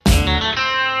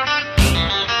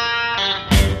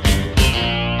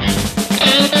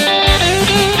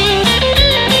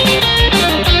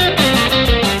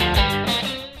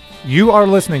You are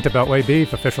listening to Beltway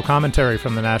Beef, official commentary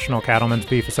from the National Cattlemen's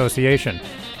Beef Association.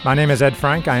 My name is Ed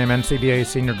Frank. I am NCBA's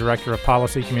Senior Director of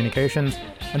Policy Communications.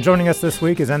 And joining us this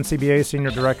week is NCBA's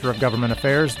Senior Director of Government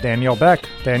Affairs, Danielle Beck.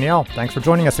 Danielle, thanks for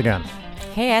joining us again.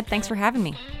 Hey, Ed. Thanks for having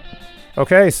me.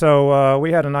 Okay, so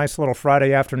we had a nice little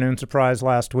Friday afternoon surprise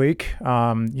last week.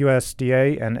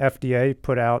 USDA and FDA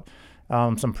put out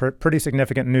some pretty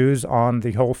significant news on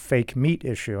the whole fake meat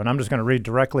issue. And I'm just going to read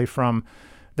directly from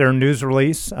their news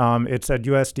release. It said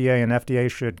USDA and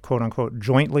FDA should, quote unquote,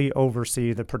 jointly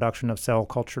oversee the production of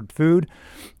cell-cultured food.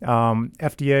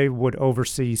 FDA would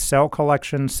oversee cell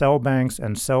collection, cell banks,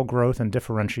 and cell growth and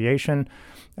differentiation.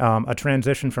 A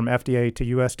transition from FDA to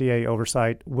USDA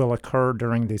oversight will occur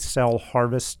during the cell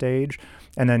harvest stage,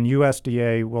 and then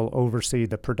USDA will oversee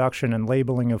the production and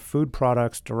labeling of food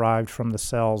products derived from the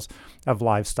cells of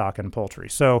livestock and poultry.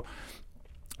 So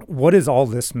what does all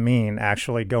this mean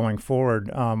actually going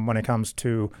forward when it comes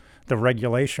to the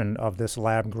regulation of this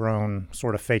lab-grown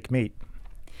sort of fake meat?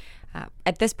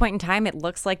 At this point in time, it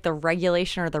looks like the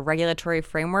regulation or the regulatory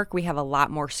framework, we have a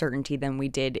lot more certainty than we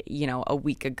did, a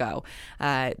week ago.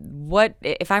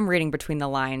 If I'm reading between the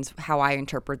lines, how I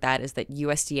interpret that is that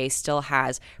USDA still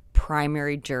has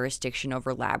primary jurisdiction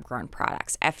over lab-grown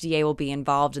products. FDA will be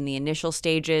involved in the initial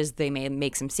stages. They may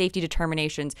make some safety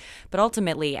determinations, but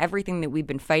ultimately everything that we've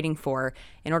been fighting for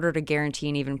in order to guarantee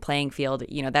an even playing field,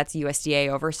 that's USDA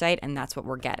oversight, and that's what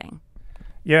we're getting.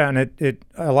 Yeah, and it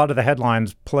a lot of the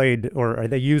headlines played, or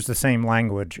they used the same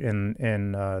language in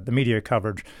the media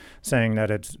coverage, saying that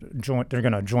it's joint. They're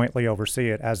going to jointly oversee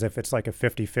it as if it's like a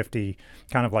 50-50,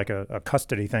 kind of like a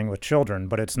custody thing with children,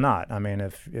 but it's not. I mean,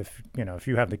 if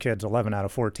you have the kids 11 out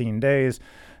of 14 days,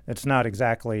 it's not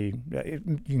exactly.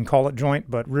 You can call it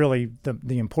joint, but really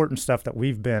the important stuff that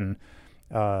we've been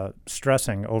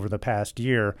stressing over the past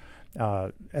year,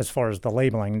 as far as the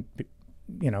labeling.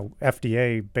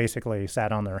 FDA basically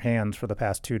sat on their hands for the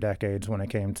past 2 decades when it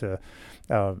came to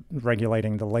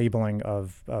regulating the labeling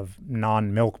of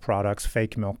non-milk products,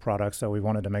 fake milk products. So we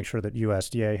wanted to make sure that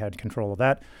USDA had control of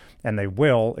that, and they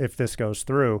will if this goes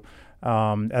through,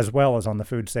 as well as on the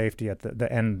food safety at the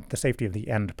end, the safety of the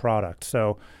end product.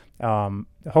 So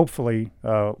hopefully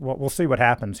we'll see what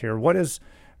happens here.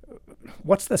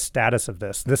 What's the status of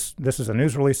this? This is a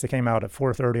news release that came out at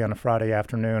 4:30 on a Friday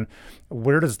afternoon.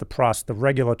 Where does the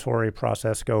regulatory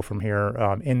process go from here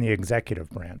in the executive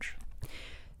branch?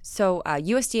 So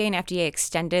USDA and FDA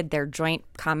extended their joint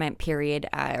comment period.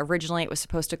 Originally, it was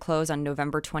supposed to close on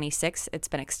November 26th. It's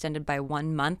been extended by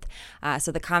 1 month.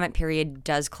 So the comment period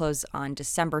does close on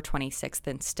December 26th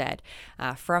instead.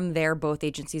 From there, both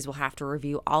agencies will have to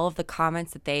review all of the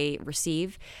comments that they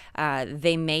receive.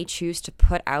 They may choose to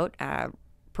put out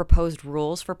proposed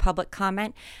rules for public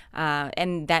comment,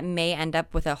 and that may end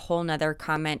up with a whole nother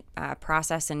comment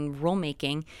process and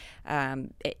rulemaking.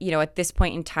 At this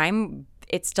point in time,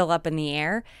 it's still up in the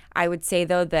air. I would say,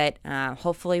 though, that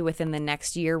hopefully within the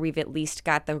next year, we've at least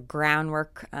got the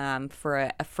groundwork for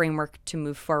a framework to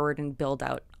move forward and build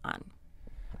out on.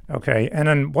 Okay. And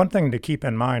then one thing to keep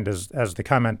in mind as the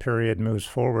comment period moves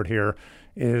forward here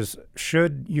is,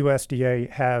 should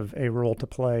USDA have a role to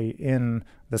play in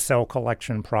the cell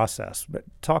collection process? But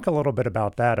talk a little bit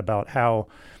about that, about how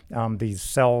these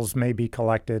cells may be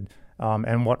collected,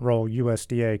 and what role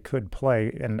USDA could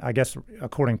play. And I guess,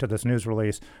 according to this news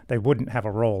release, they wouldn't have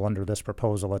a role under this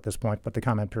proposal at this point, but the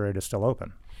comment period is still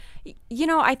open.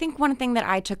 I think one thing that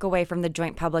I took away from the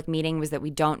joint public meeting was that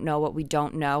we don't know what we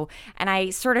don't know. And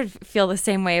I sort of feel the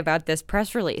same way about this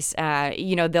press release.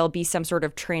 There'll be some sort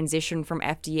of transition from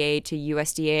FDA to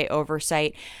USDA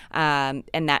oversight, and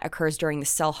that occurs during the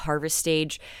cell harvest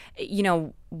stage.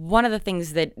 One of the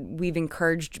things that we've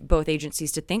encouraged both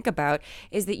agencies to think about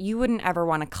is that you wouldn't ever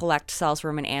want to collect cells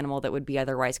from an animal that would be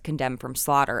otherwise condemned from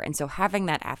slaughter. And so having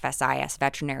that FSIS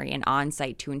veterinarian on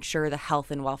site to ensure the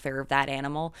health and welfare of that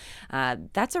animal,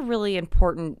 that's a really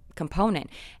important component.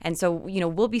 And so,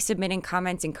 we'll be submitting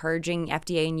comments encouraging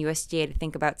FDA and USDA to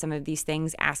think about some of these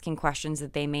things, asking questions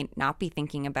that they may not be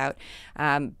thinking about.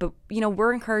 But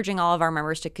we're encouraging all of our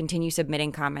members to continue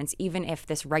submitting comments, even if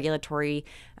this regulatory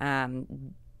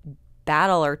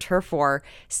battle or turf war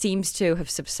seems to have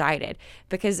subsided,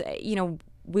 because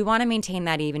we want to maintain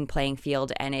that even playing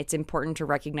field, and it's important to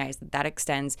recognize that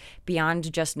extends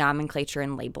beyond just nomenclature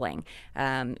and labeling.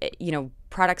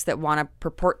 Products that want to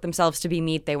purport themselves to be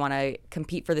meat, they want to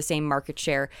compete for the same market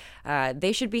share,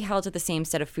 they should be held to the same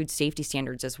set of food safety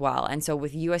standards as well. And so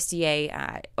with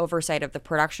USDA oversight of the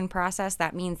production process,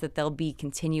 that means that there'll be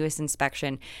continuous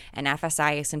inspection and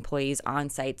FSIS employees on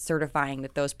site certifying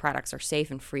that those products are safe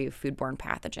and free of foodborne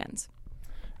pathogens.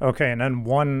 Okay, and then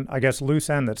one, I guess, loose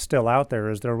end that's still out there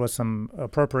is there was some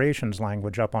appropriations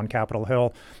language up on Capitol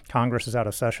Hill. Congress is out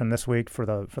of session this week for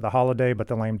the holiday, but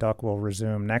the lame duck will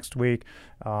resume next week,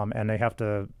 and they have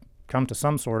to come to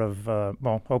some sort of,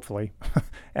 hopefully,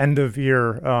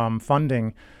 end-of-year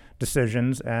funding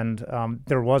decisions, and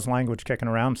there was language kicking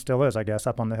around, still is, I guess,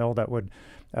 up on the Hill that would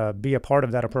be a part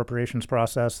of that appropriations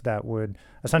process that would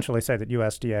essentially say that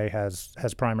USDA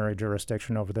has primary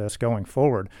jurisdiction over this going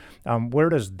forward. Where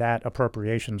does that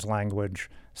appropriations language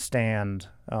stand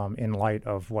in light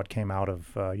of what came out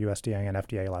of USDA and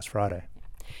FDA last Friday?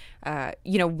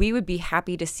 We would be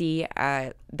happy to see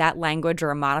that language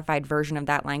or a modified version of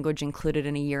that language included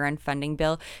in a year-end funding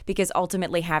bill, because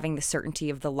ultimately having the certainty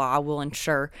of the law will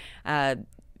ensure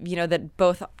that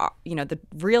both, the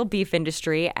real beef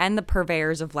industry and the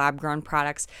purveyors of lab-grown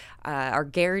products are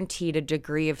guaranteed a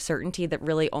degree of certainty that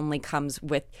really only comes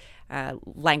with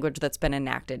language that's been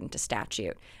enacted into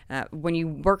statute. When you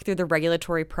work through the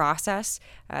regulatory process,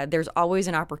 there's always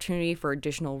an opportunity for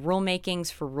additional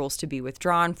rulemakings, for rules to be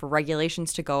withdrawn, for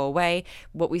regulations to go away.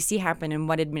 What we see happen in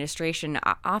one administration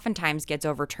oftentimes gets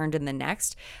overturned in the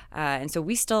next. And so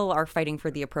we still are fighting for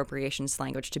the appropriations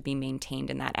language to be maintained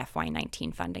in that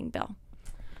FY19 funding bill.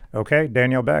 Okay,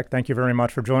 Danielle Beck, thank you very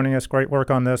much for joining us. Great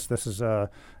work on this. This is a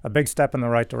big step in the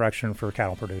right direction for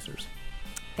cattle producers.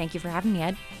 Thank you for having me,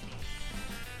 Ed.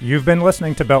 You've been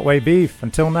listening to Beltway Beef.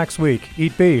 Until next week,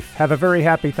 eat beef. Have a very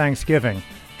happy Thanksgiving.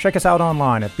 Check us out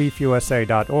online at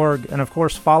beefusa.org, and of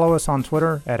course, follow us on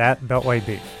Twitter at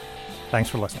 @BeltwayBeef.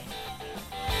 Thanks for listening.